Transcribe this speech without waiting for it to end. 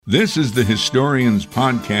This is the Historians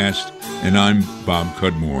Podcast, and I'm Bob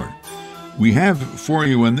Cudmore. We have for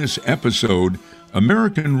you in this episode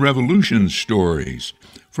American Revolution stories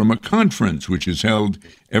from a conference which is held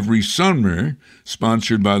every summer,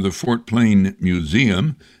 sponsored by the Fort Plain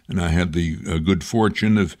Museum, and I had the good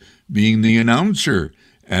fortune of being the announcer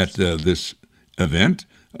at this event,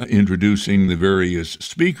 introducing the various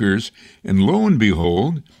speakers, and lo and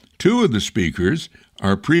behold, two of the speakers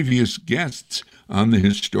are previous guests on the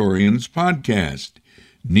Historians Podcast,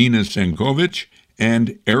 Nina Senkovich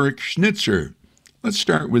and Eric Schnitzer. Let's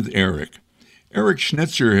start with Eric. Eric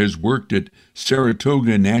Schnitzer has worked at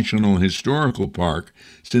Saratoga National Historical Park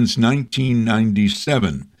since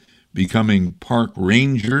 1997, becoming park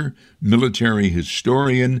ranger, military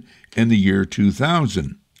historian in the year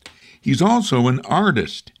 2000. He's also an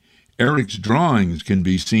artist. Eric's drawings can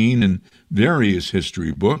be seen in various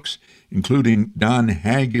history books, including Don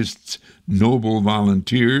Haggist's Noble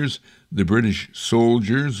Volunteers, the British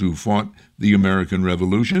Soldiers Who Fought the American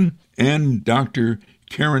Revolution, and Dr.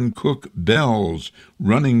 Karen Cook Bell's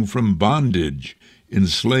Running from Bondage,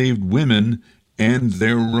 Enslaved Women and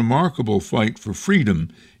Their Remarkable Fight for Freedom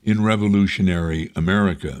in Revolutionary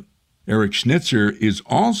America. Eric Schnitzer is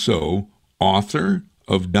also author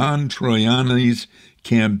of Don Troiani's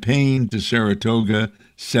Campaign to Saratoga,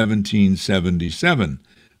 1777,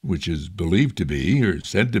 which is believed to be, or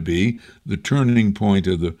said to be, the turning point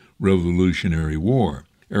of the Revolutionary War.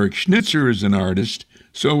 Eric Schnitzer is an artist,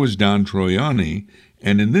 so is Don Troiani,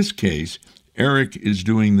 and in this case, Eric is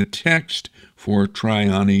doing the text for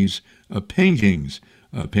Troiani's paintings,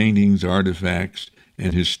 artifacts,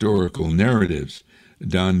 and historical narratives.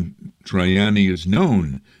 Don Troiani is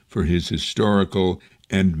known for his historical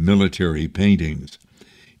and military paintings.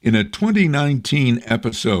 In a 2019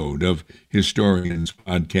 episode of Historians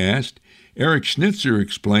Podcast, Eric Schnitzer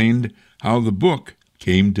explained how the book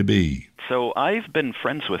came to be. So I've been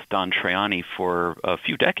friends with Don Troiani for a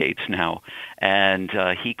few decades now, and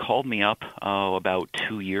he called me up about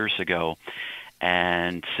 2 years ago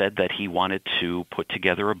and said that he wanted to put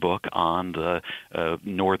together a book on the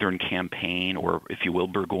Northern Campaign, or if you will,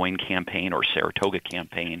 Burgoyne Campaign or Saratoga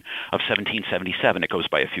Campaign of 1777. It goes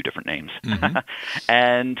by a few different names. Mm-hmm.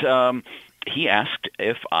 And he asked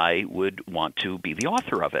if I would want to be the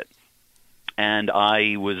author of it. And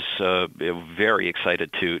I was very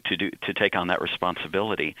excited to take on that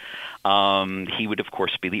responsibility. He would, of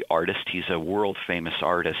course, be the artist. He's a world-famous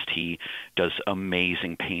artist. He does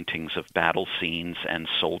amazing paintings of battle scenes and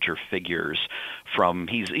soldier figures.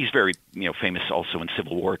 He's very famous also in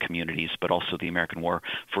Civil War communities, but also the American War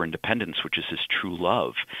for Independence, which is his true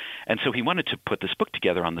love. And so he wanted to put this book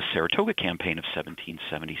together on the Saratoga Campaign of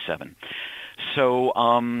 1777. So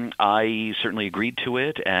I certainly agreed to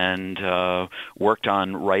it and worked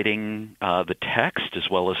on writing the text as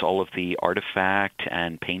well as all of the artifact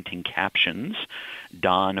and painting captions.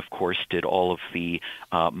 Don, of course, did all of the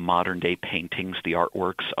modern-day paintings, the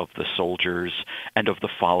artworks of the soldiers and of the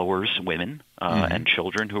followers, women and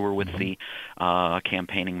children who were with the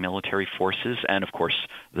campaigning military forces, and, of course,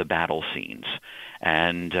 the battle scenes.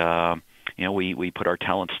 And, we put our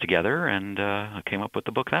talents together and came up with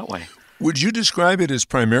the book that way. Would you describe it as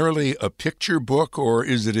primarily a picture book, or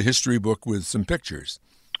is it a history book with some pictures?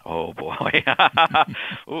 Oh, boy.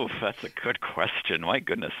 Oof, that's a good question. My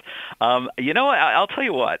goodness. I'll tell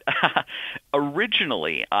you what.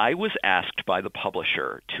 Originally, I was asked by the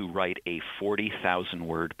publisher to write a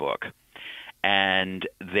 40,000-word book. And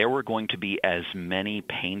there were going to be as many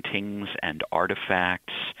paintings and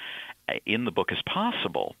artifacts in the book as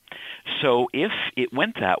possible. So if it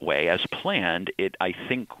went that way as planned, it, I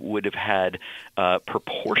think, would have had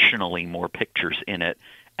proportionally more pictures in it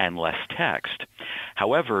and less text.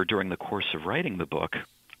 However, during the course of writing the book,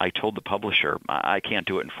 I told the publisher, I can't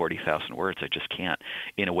do it in 40,000 words. I just can't,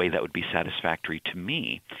 in a way that would be satisfactory to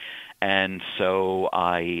me. And so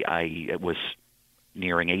I was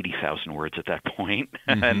nearing 80,000 words at that point.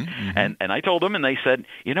 And I told them, and they said,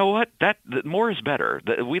 you know what, that more is better.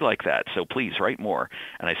 We like that, so please write more.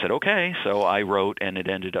 And I said, okay. So I wrote, and it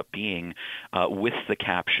ended up being, with the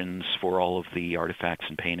captions for all of the artifacts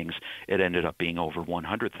and paintings, it ended up being over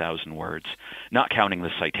 100,000 words, not counting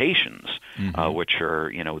the citations, which are,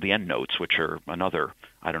 the endnotes, which are another,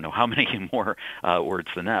 I don't know how many more words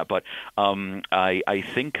than that, but I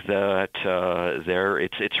think that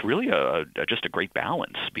it's really just a great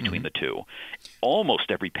balance between the two.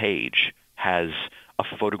 Almost every page has a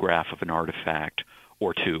photograph of an artifact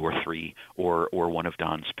or two or three or one of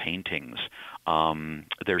Don's paintings.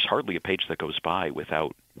 There's hardly a page that goes by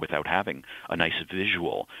without having a nice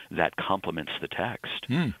visual that complements the text.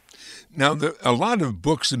 Now, a lot of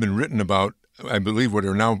books have been written about I believe, what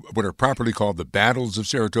are properly called the battles of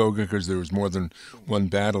Saratoga, because there was more than one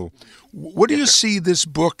battle. What do you see this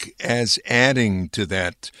book as adding to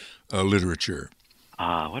that literature?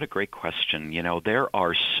 What a great question. You know, there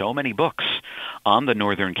are so many books on the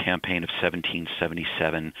Northern Campaign of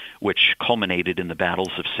 1777, which culminated in the battles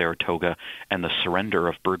of Saratoga and the surrender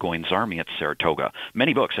of Burgoyne's army at Saratoga.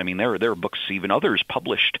 Many books. I mean, there are books, even others,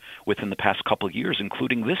 published within the past couple of years,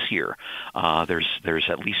 including this year. There's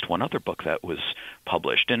at least one other book that was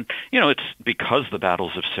published. And, you know, it's because the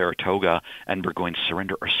battles of Saratoga and Burgoyne's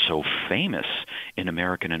surrender are so famous in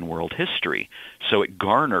American and world history. So it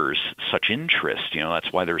garners such interest. You know,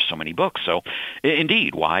 that's why there's so many books. So,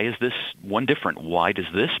 indeed, why is this one different? Why does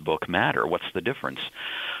this book matter? What's the difference?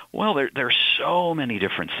 Well, there's so many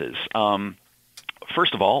differences.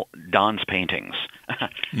 First of all, Don's paintings.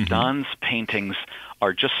 Mm-hmm. Don's paintings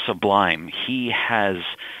are just sublime. He's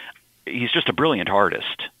just a brilliant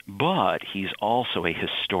artist, but he's also a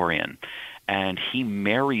historian. And he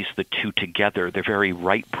marries the two together. They're very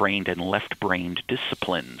right-brained and left-brained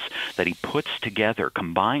disciplines that he puts together,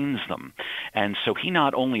 combines them. And so he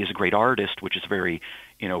not only is a great artist, which is very,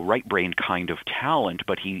 you know, right-brained kind of talent,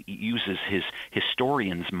 but he uses his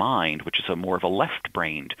historian's mind, which is a more of a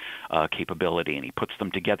left-brained capability, and he puts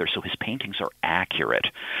them together so his paintings are accurate.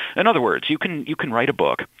 In other words, you can write a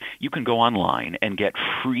book, you can go online and get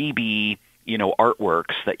freebie, you know,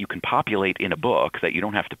 artworks that you can populate in a book that you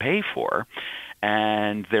don't have to pay for,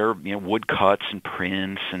 and they're, you know, woodcuts and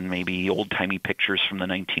prints and maybe old-timey pictures from the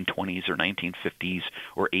 1920s or 1950s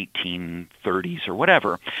or 1830s or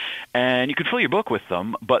whatever, and you can fill your book with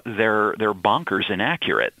them, but they're bonkers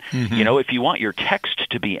inaccurate. Mm-hmm. You know, if you want your text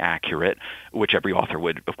to be accurate, which every author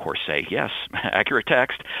would, of course, say, yes, accurate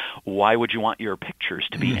text, why would you want your pictures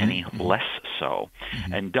to be any less so?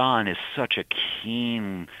 Mm-hmm. And Don is such a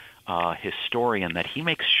keen historian that he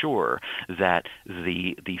makes sure that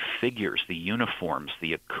the figures, the uniforms,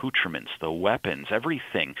 the accoutrements, the weapons,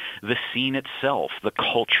 everything, the scene itself, the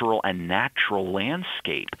cultural and natural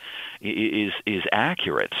landscape is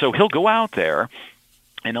accurate. So he'll go out there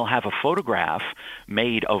and he'll have a photograph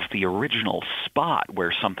made of the original spot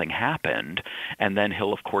where something happened, and then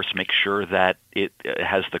he'll, of course, make sure that it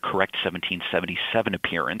has the correct 1777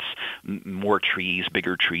 appearance, more trees,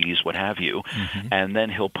 bigger trees, what have you, and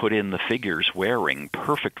then he'll put in the figures wearing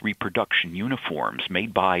perfect reproduction uniforms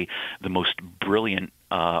made by the most brilliant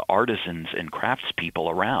artisans and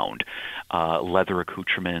craftspeople around, leather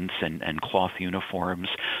accoutrements and cloth uniforms.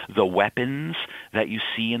 The weapons that you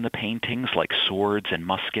see in the paintings, like swords and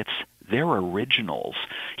muskets, they're originals.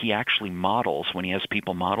 He actually models, when he has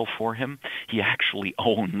people model for him, he actually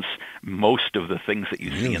owns most of the things that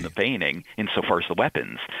you see in the painting insofar as the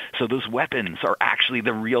weapons. So those weapons are actually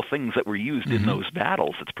the real things that were used in those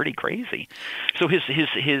battles. It's pretty crazy. So his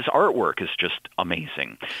artwork is just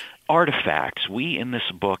amazing. Artifacts. We in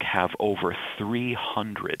this book have over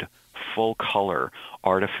 300 full-color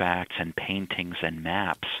artifacts and paintings and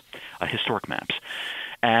maps, historic maps.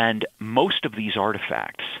 And most of these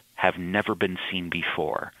artifacts have never been seen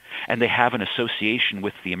before. And they have an association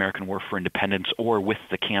with the American War for Independence or with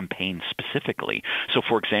the campaign specifically. So,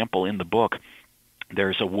 for example, in the book,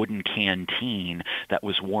 there's a wooden canteen that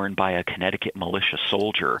was worn by a Connecticut militia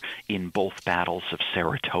soldier in both battles of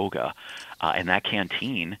Saratoga. And that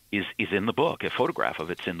canteen is in the book. A photograph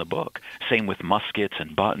of it's in the book. Same with muskets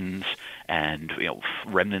and buttons and, you know,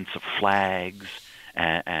 remnants of flags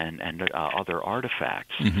and other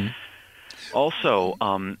artifacts. Mm-hmm. Also,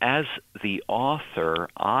 as the author,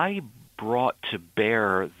 I brought to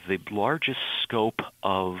bear the largest scope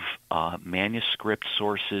of manuscript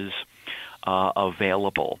sources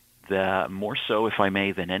available, more so, if I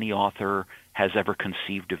may, than any author has ever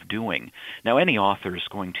conceived of doing. Now, any author is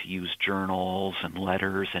going to use journals and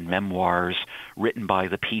letters and memoirs written by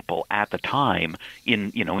the people at the time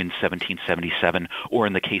in 1777, or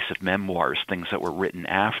in the case of memoirs, things that were written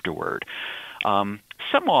afterward.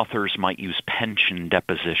 Some authors might use pension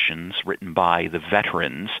depositions written by the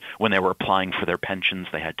veterans. When they were applying for their pensions,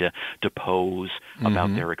 they had to depose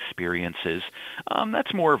about their experiences.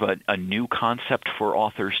 That's more of a new concept for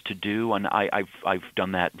authors to do, and I've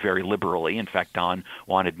done that very liberally. In fact, Don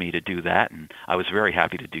wanted me to do that, and I was very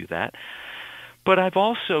happy to do that. But I've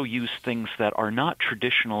also used things that are not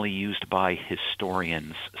traditionally used by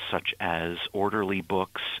historians, such as orderly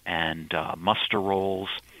books and muster rolls,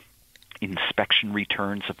 inspection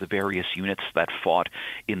returns of the various units that fought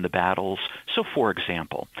in the battles. So, for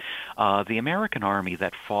example, the American Army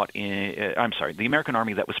that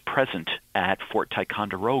was present at Fort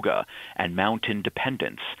Ticonderoga and Mount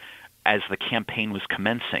Independence as the campaign was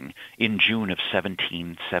commencing in June of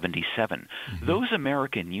 1777. Those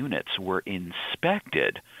American units were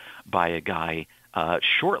inspected by a guy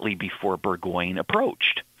shortly before Burgoyne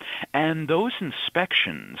approached. And those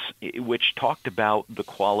inspections, which talked about the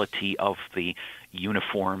quality of the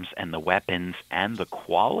uniforms and the weapons and the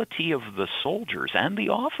quality of the soldiers and the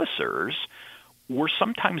officers, were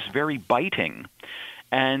sometimes very biting.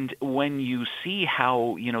 And when you see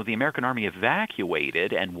how, the American Army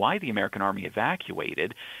evacuated and why the American Army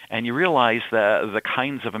evacuated, and you realize the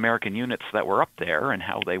kinds of American units that were up there and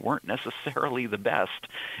how they weren't necessarily the best,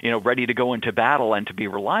 ready to go into battle and to be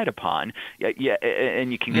relied upon,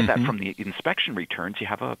 and you can get that from the inspection returns, you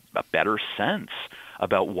have a better sense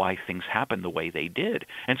about why things happened the way they did.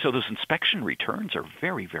 And so those inspection returns are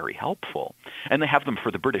very, very helpful. And they have them for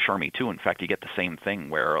the British Army, too. In fact, you get the same thing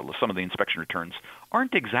where some of the inspection returns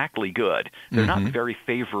aren't exactly good. They're not very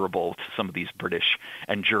favorable to some of these British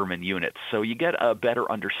and German units. So you get a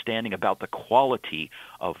better understanding about the quality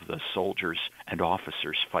of the soldiers and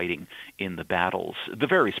officers fighting in the battles, the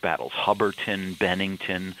various battles, Hubbardton,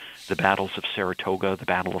 Bennington, the battles of Saratoga, the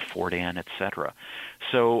Battle of Fort Anne, etc.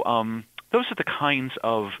 So those are the kinds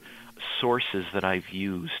of sources that I've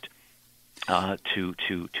used to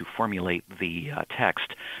formulate the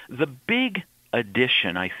text. The big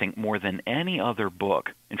addition, I think, more than any other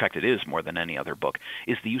book, in fact, it is more than any other book,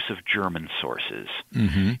 is the use of German sources.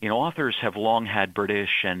 Authors have long had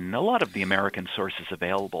British and a lot of the American sources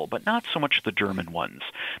available, but not so much the German ones,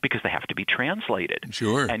 because they have to be translated.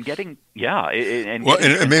 Sure. And getting, and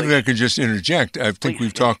maybe I could just interject. I think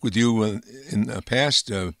we've talked with you in the past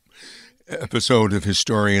episode of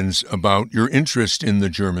Historians about your interest in the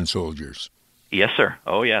German soldiers. Yes, sir.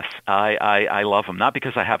 Oh, yes. I love them. Not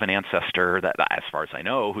because I have an ancestor that, as far as I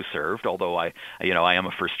know, who served, although I am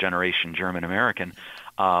a first-generation German American.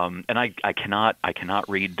 And I cannot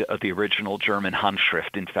read the original German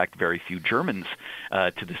Handschrift. In fact, very few Germans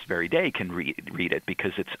to this very day can read it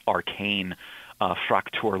because it's arcane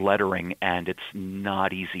Fraktur lettering, and it's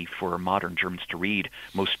not easy for modern Germans to read.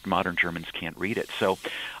 Most modern Germans can't read it. So,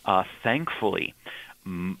 thankfully,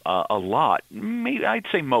 a lot, maybe I'd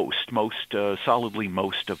say solidly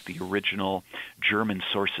most of the original German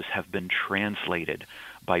sources have been translated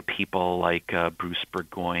by people like Bruce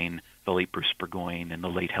Burgoyne, the late Bruce Burgoyne, and the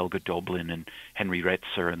late Helga Doblin, and Henry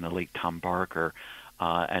Retzer, and the late Tom Barker,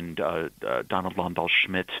 and Donald Landau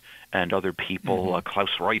Schmidt, and other people,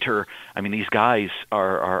 Klaus Reuter. I mean, these guys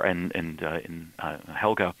are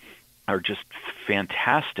Helga are just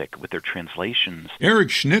fantastic with their translations. Eric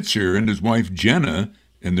Schnitzer and his wife Jenna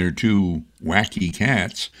and their two wacky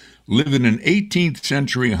cats live in an 18th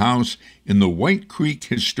century house in the White Creek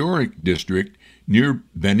Historic District near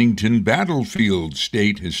Bennington Battlefield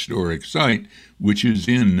State Historic Site, which is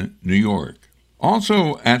in New York.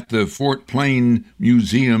 Also at the Fort Plain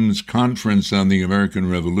Museum's Conference on the American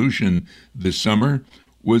Revolution this summer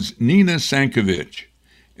was Nina Sankovich,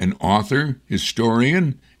 an author,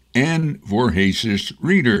 historian, and voracious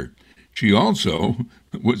reader. She also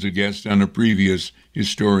was a guest on a previous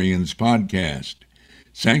Historians podcast.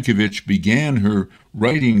 Sankovich began her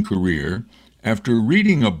writing career after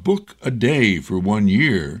reading a book a day for 1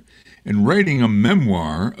 year and writing a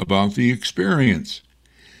memoir about the experience.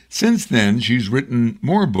 Since then, she's written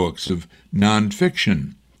more books of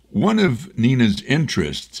nonfiction. One of Nina's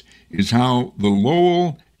interests is how the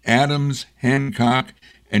Lowell, Adams, Hancock,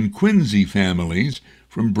 and Quincy families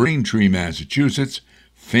from Braintree, Massachusetts,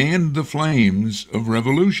 fanned the flames of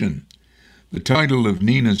revolution. The title of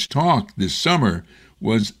Nina's talk this summer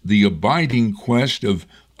was The Abiding Quest of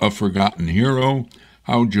a Forgotten Hero,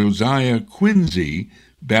 How Josiah Quincy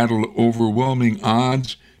Battled Overwhelming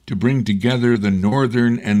Odds to Bring Together the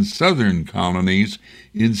Northern and Southern Colonies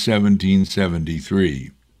in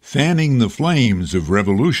 1773, fanning the flames of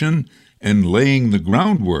revolution and laying the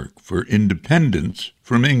groundwork for independence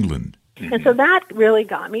from England. And so that really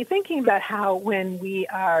got me thinking about how when we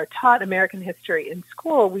are taught American history in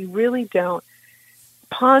school, we really don't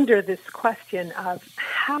ponder this question of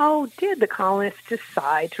how did the colonists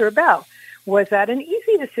decide to rebel? Was that an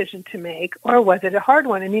easy decision to make, or was it a hard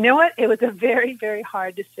one? And you know what? It was a very, very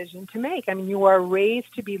hard decision to make. I mean, you are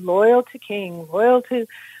raised to be loyal to King, loyal to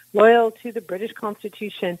the British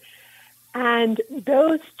Constitution. And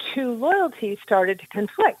those two loyalties started to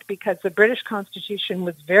conflict because the British Constitution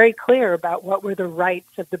was very clear about what were the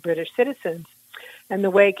rights of the British citizens. And the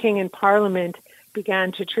way King and Parliament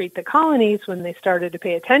began to treat the colonies when they started to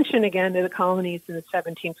pay attention again to the colonies in the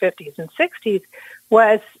 1750s and 60s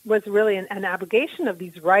was really an abrogation of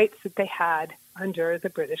these rights that they had under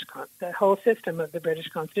the whole system of the British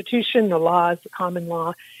Constitution, the laws, the common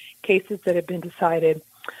law, cases that had been decided.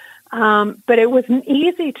 But it wasn't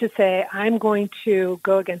easy to say, I'm going to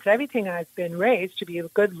go against everything I've been raised to be a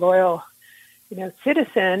good, loyal,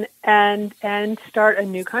 citizen and start a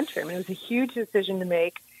new country. I mean, it was a huge decision to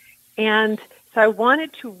make. And so I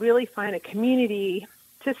wanted to really find a community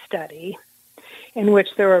to study in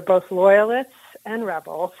which there were both loyalists and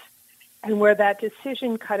rebels, and where that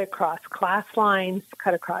decision cut across class lines,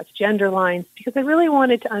 cut across gender lines, because I really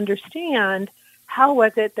wanted to understand how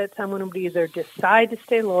was it that someone would either decide to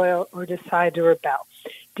stay loyal or decide to rebel.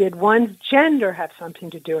 Did one's gender have something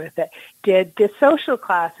to do with it? Did the social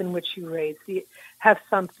class in which you raised have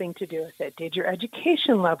something to do with it? Did your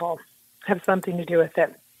education level have something to do with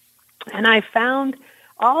it? And I found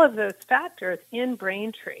all of those factors in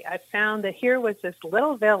Braintree. I found that here was this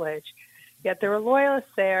little village, yet there were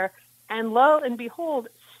loyalists there, and lo and behold,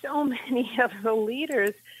 so many of the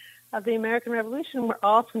leaders of the American Revolution were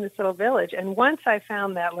all from this little village. And once I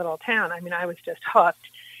found that little town, I mean, I was just hooked,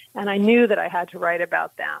 and I knew that I had to write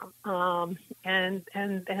about them. And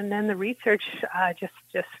then the research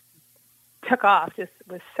just took off. Just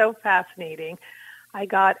was so fascinating. I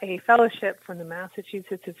got a fellowship from the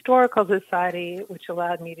Massachusetts Historical Society, which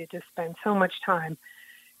allowed me to just spend so much time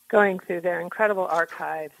going through their incredible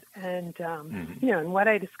archives. And, and what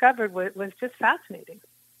I discovered was just fascinating.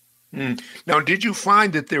 Now, did you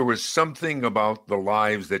find that there was something about the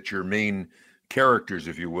lives that your main characters,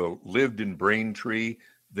 if you will, lived in Braintree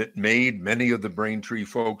that made many of the Braintree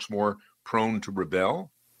folks more prone to rebel?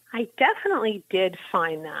 I definitely did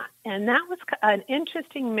find that. And that was an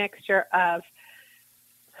interesting mixture of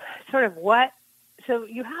sort of so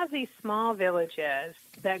you have these small villages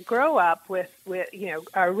that grow up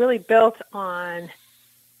are really built on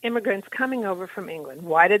immigrants coming over from England.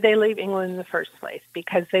 Why did they leave England in the first place?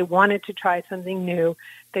 Because they wanted to try something new.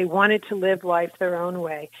 They wanted to live life their own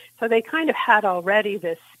way. So they kind of had already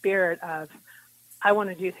this spirit of, I want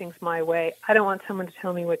to do things my way. I don't want someone to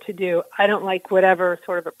tell me what to do. I don't like whatever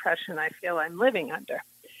sort of oppression I feel I'm living under.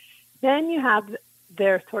 Then you have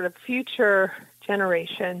their sort of future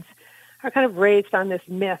generations are kind of raised on this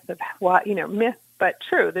myth of what, myth, but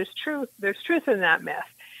true. There's truth in that myth.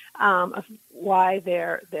 Of why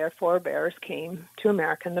their forebears came to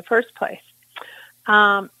America in the first place.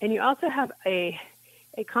 And you also have a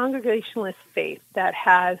Congregationalist faith that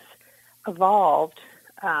has evolved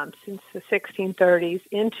since the 1630s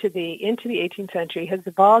into the 18th century, has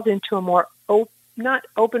evolved into a more not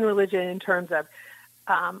open religion in terms of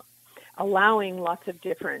allowing lots of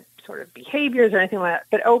different sort of behaviors or anything like that,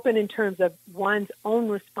 but open in terms of one's own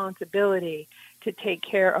responsibility to take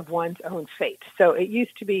care of one's own fate. So it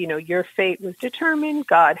used to be, your fate was determined.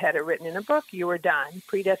 God had it written in a book. You were done,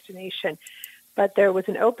 predestination. But there was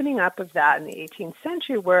an opening up of that in the 18th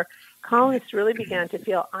century where colonists really began to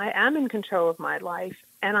feel, I am in control of my life,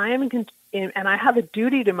 and I am and I have a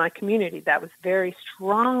duty to my community. That was very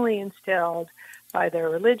strongly instilled by their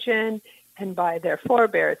religion and by their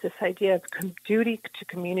forebears, this idea of duty to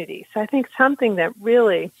community. So I think something that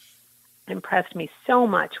really impressed me so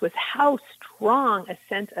much was how strong a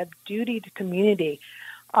sense of duty to community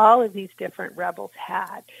all of these different rebels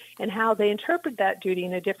had, and how they interpret that duty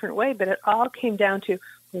in a different way. But it all came down to,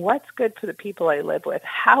 what's good for the people I live with?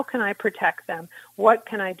 How can I protect them? What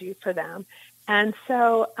can I do for them? And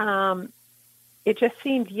so it just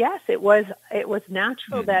seemed, yes, it was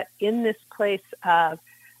natural that in this place of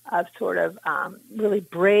sort of really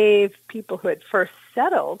brave people who had first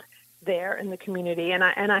settled there in the community, and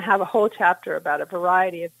I have a whole chapter about a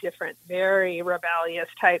variety of different very rebellious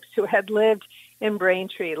types who had lived in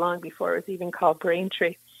Braintree long before it was even called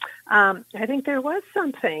Braintree. I think there was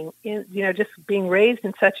something in just being raised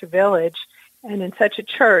in such a village and in such a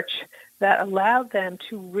church that allowed them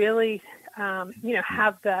to really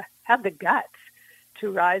have the guts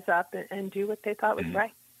to rise up and do what they thought was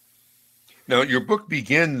right. Now, your book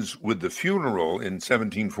begins with the funeral in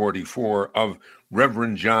 1744 of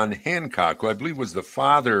Reverend John Hancock, who I believe was the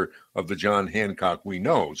father of the John Hancock we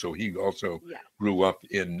know. So he also grew up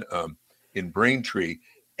in Braintree,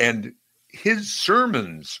 and his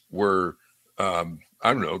sermons were,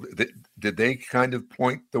 did they kind of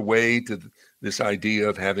point the way to this idea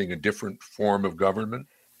of having a different form of government?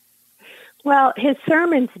 Well, his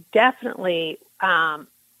sermons definitely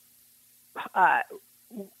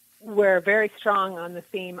were very strong on the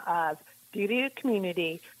theme of duty to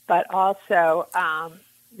community, but also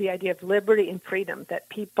the idea of liberty and freedom, that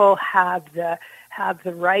people have the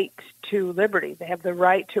right to liberty. They have the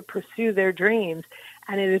right to pursue their dreams,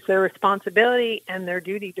 and it is their responsibility and their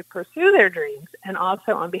duty to pursue their dreams, and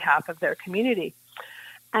also on behalf of their community.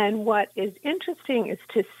 And what is interesting is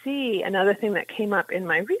to see, another thing that came up in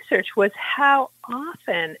my research was how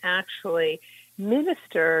often actually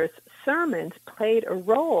ministers' sermons played a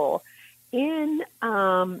role in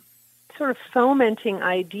sort of fomenting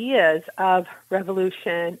ideas of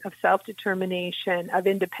revolution, of self-determination, of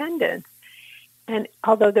independence. And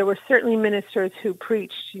although there were certainly ministers who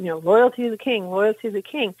preached, loyalty to the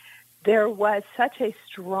king, there was such a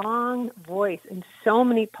strong voice in so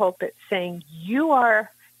many pulpits saying, you are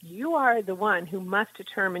the one who must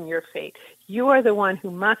determine your fate. You are the one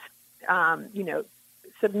who must,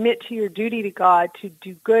 submit to your duty to God to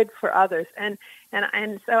do good for others. And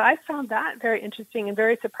so I found that very interesting and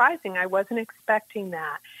very surprising. I wasn't expecting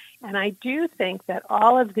that. And I do think that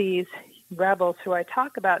all of these rebels who I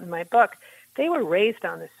talk about in my book, they were raised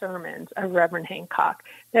on the sermons of Reverend Hancock.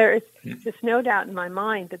 There is just no doubt in my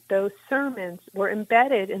mind that those sermons were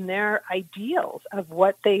embedded in their ideals of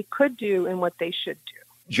what they could do and what they should do.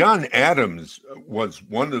 John Adams was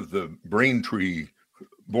one of the Braintree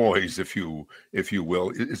boys, if you will.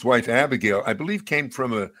 His wife Abigail, I believe, came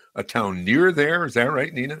from a town near there. Is that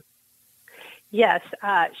right, Nina? Yes,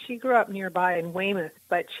 she grew up nearby in Weymouth,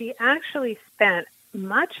 but she actually spent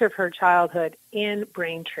much of her childhood in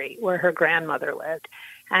Braintree, where her grandmother lived.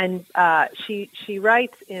 And she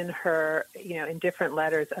writes in her, in different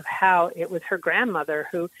letters of how it was her grandmother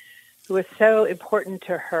who was so important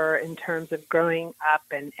to her in terms of growing up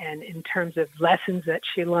and in terms of lessons that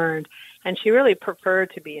she learned. And she really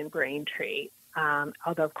preferred to be in Braintree,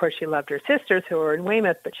 although, of course, she loved her sisters who were in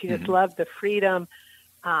Weymouth, but she just loved the freedom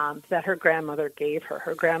that her grandmother gave her.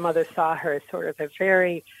 Her grandmother saw her as sort of a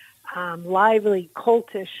very lively,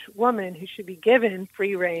 coltish woman who should be given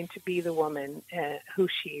free rein to be the woman who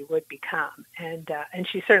she would become. And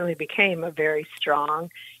she certainly became a very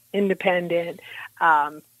strong, independent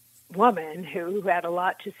woman who had a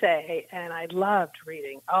lot to say. And I loved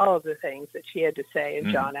reading all of the things that she had to say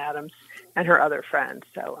in John Adams and her other friends.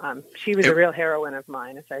 So she was a real heroine of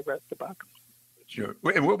mine as I wrote the book. Sure.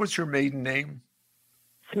 And what was her maiden name?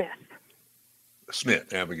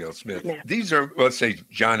 Smith, Abigail Smith. These are, let's say,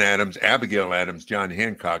 John Adams, Abigail Adams, John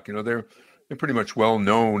Hancock. They're pretty much well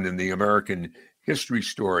known in the American history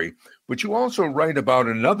story. But you also write about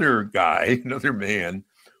another guy, another man,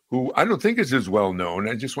 who I don't think is as well known.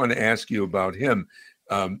 I just want to ask you about him.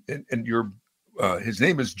 His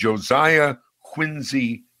name is Josiah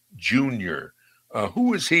Quincy Jr.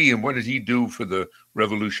 Who is he, and what did he do for the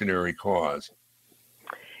revolutionary cause?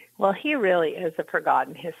 Well, he really is a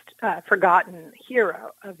forgotten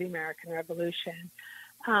hero of the American Revolution.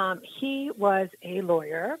 He was a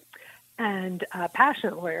lawyer and a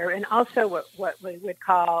passionate lawyer, and also what they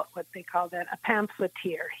call then a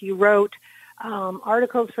pamphleteer. He wrote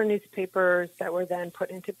articles for newspapers that were then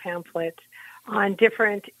put into pamphlets on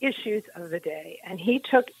different issues of the day, and he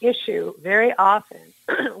took issue very often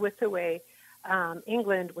with the way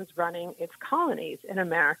England was running its colonies in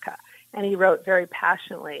America. And he wrote very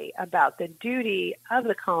passionately about the duty of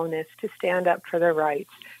the colonists to stand up for their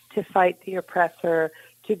rights, to fight the oppressor,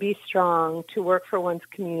 to be strong, to work for one's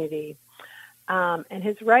community. And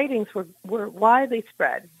his writings were widely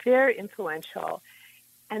spread, very influential,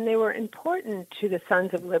 and they were important to the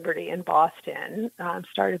Sons of Liberty in Boston,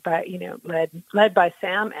 started by, led by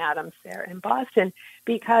Sam Adams there in Boston,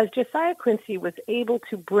 because Josiah Quincy was able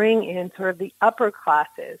to bring in sort of the upper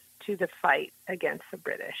classes to the fight against the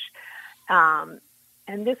British. And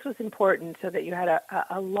this was important so that you had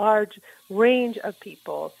a large range of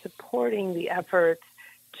people supporting the efforts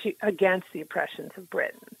against the oppressions of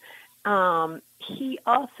Britain. He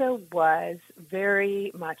also was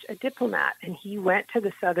very much a diplomat, and he went to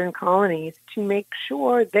the southern colonies to make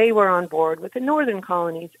sure they were on board with the northern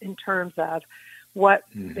colonies in terms of what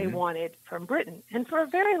they wanted from Britain. And for a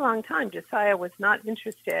very long time, Josiah was not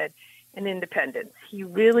interested in independence. He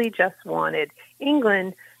really just wanted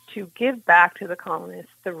England to give back to the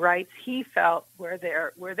colonists the rights he felt were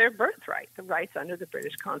their birthright, the rights under the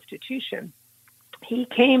British Constitution. He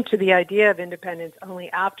came to the idea of independence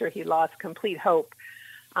only after he lost complete hope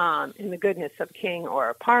in the goodness of king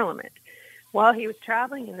or parliament. While he was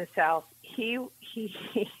traveling in the South, he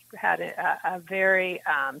had a very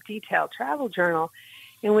detailed travel journal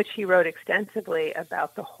in which he wrote extensively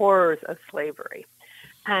about the horrors of slavery.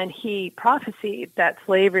 And he prophesied that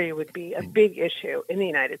slavery would be a big issue in the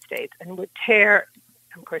United States and would tear,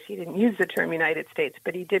 of course, he didn't use the term United States,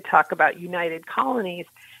 but he did talk about united colonies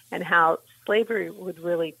and how slavery would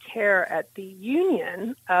really tear at the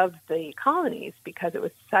union of the colonies because it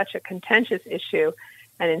was such a contentious issue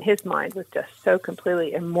and in his mind was just so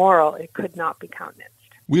completely immoral it could not be countenanced.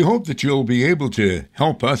 We hope that you'll be able to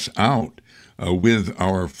help us out with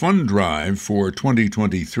our fund drive for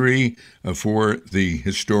 2023 for the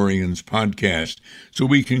Historians Podcast, so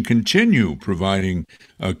we can continue providing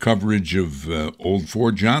coverage of Old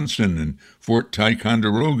Fort Johnson and Fort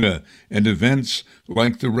Ticonderoga and events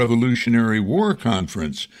like the Revolutionary War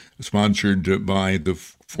Conference, sponsored by the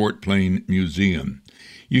Fort Plain Museum.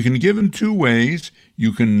 You can give in two ways.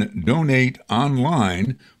 You can donate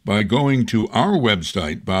online by going to our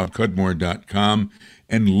website, bobcudmore.com,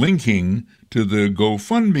 and linking to the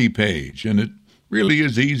GoFundMe page. And it really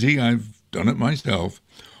is easy. I've done it myself.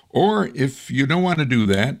 Or if you don't want to do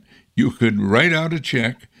that, you could write out a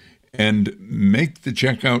check and make the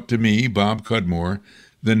check out to me, Bob Cudmore,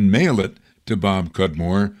 then mail it to Bob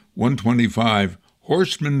Cudmore, 125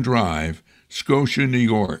 Horseman Drive, Scotia, New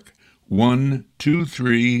York,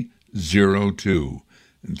 12302.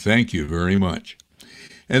 And thank you very much.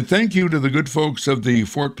 And thank you to the good folks of the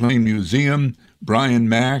Fort Plain Museum, Brian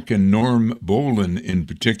Mack and Norm Bolin in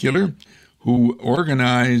particular, who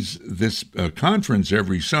organize this conference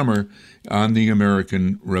every summer on the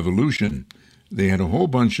American Revolution. They had a whole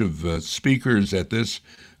bunch of speakers at this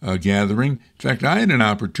gathering. In fact, I had an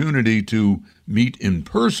opportunity to meet in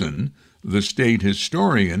person the state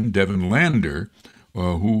historian, Devin Lander,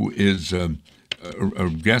 who is a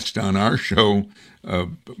guest on our show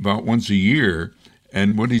about once a year.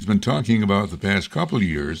 And what he's been talking about the past couple of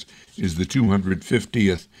years is the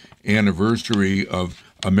 250th anniversary of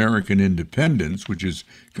American independence, which is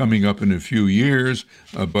coming up in a few years,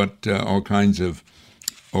 but all kinds of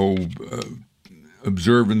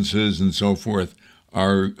observances and so forth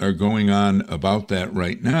are going on about that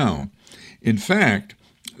right now. In fact,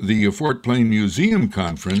 the Fort Plain Museum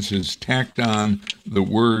Conference has tacked on the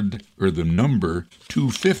word or the number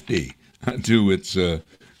 250 to its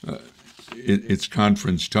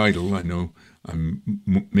conference title. I know I'm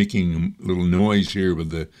making a little noise here with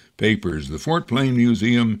the papers. The Fort Plain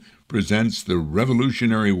Museum presents the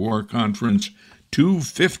Revolutionary War Conference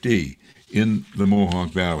 250 in the Mohawk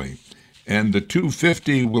Valley. And the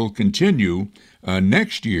 250 will continue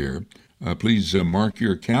next year. Please mark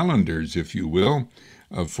your calendars, if you will,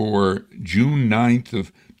 for June 9th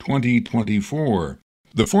of 2024.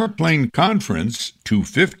 The Fort Plain Conference,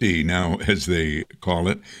 250 now as they call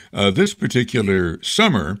it, this particular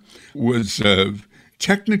summer was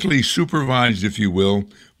technically supervised, if you will,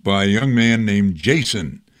 by a young man named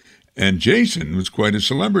Jason. And Jason was quite a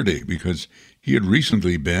celebrity because he had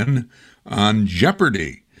recently been on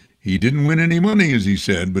Jeopardy! He didn't win any money, as he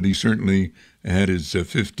said, but he certainly had his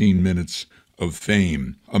 15 minutes of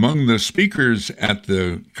fame. Among the speakers at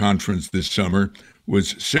the conference this summer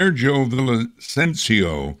was Sergio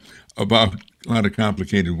Villasencio, about a lot of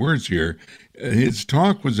complicated words here. His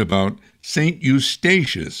talk was about St.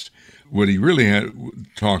 Eustatius. What he really had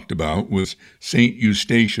talked about was St.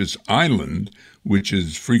 Eustatius Island, which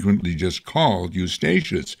is frequently just called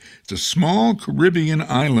Eustatius. It's a small Caribbean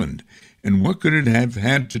island. And what could it have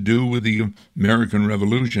had to do with the American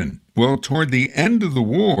Revolution? Well, toward the end of the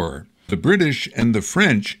war, the British and the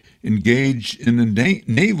French engaged in a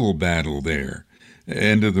naval battle there,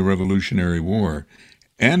 end of the Revolutionary War.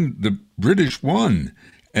 And the British won.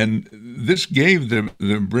 And this gave the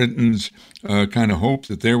Britons kind of hope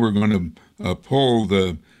that they were going to pull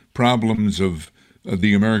the problems of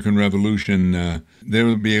the American Revolution. They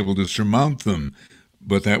would be able to surmount them.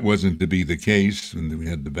 But that wasn't to be the case. And we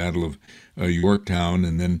had the Battle of Yorktown,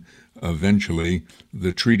 and then eventually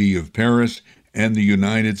the Treaty of Paris, and the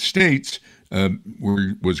United States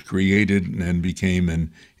was created and became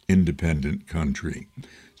an independent country.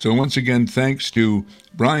 So once again, thanks to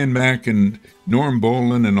Brian Mack and Norm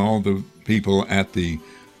Bolin and all the people at the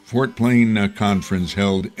Fort Plain Conference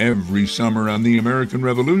held every summer on the American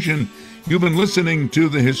Revolution. You've been listening to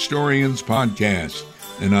the Historians Podcast,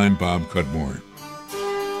 and I'm Bob Cudmore.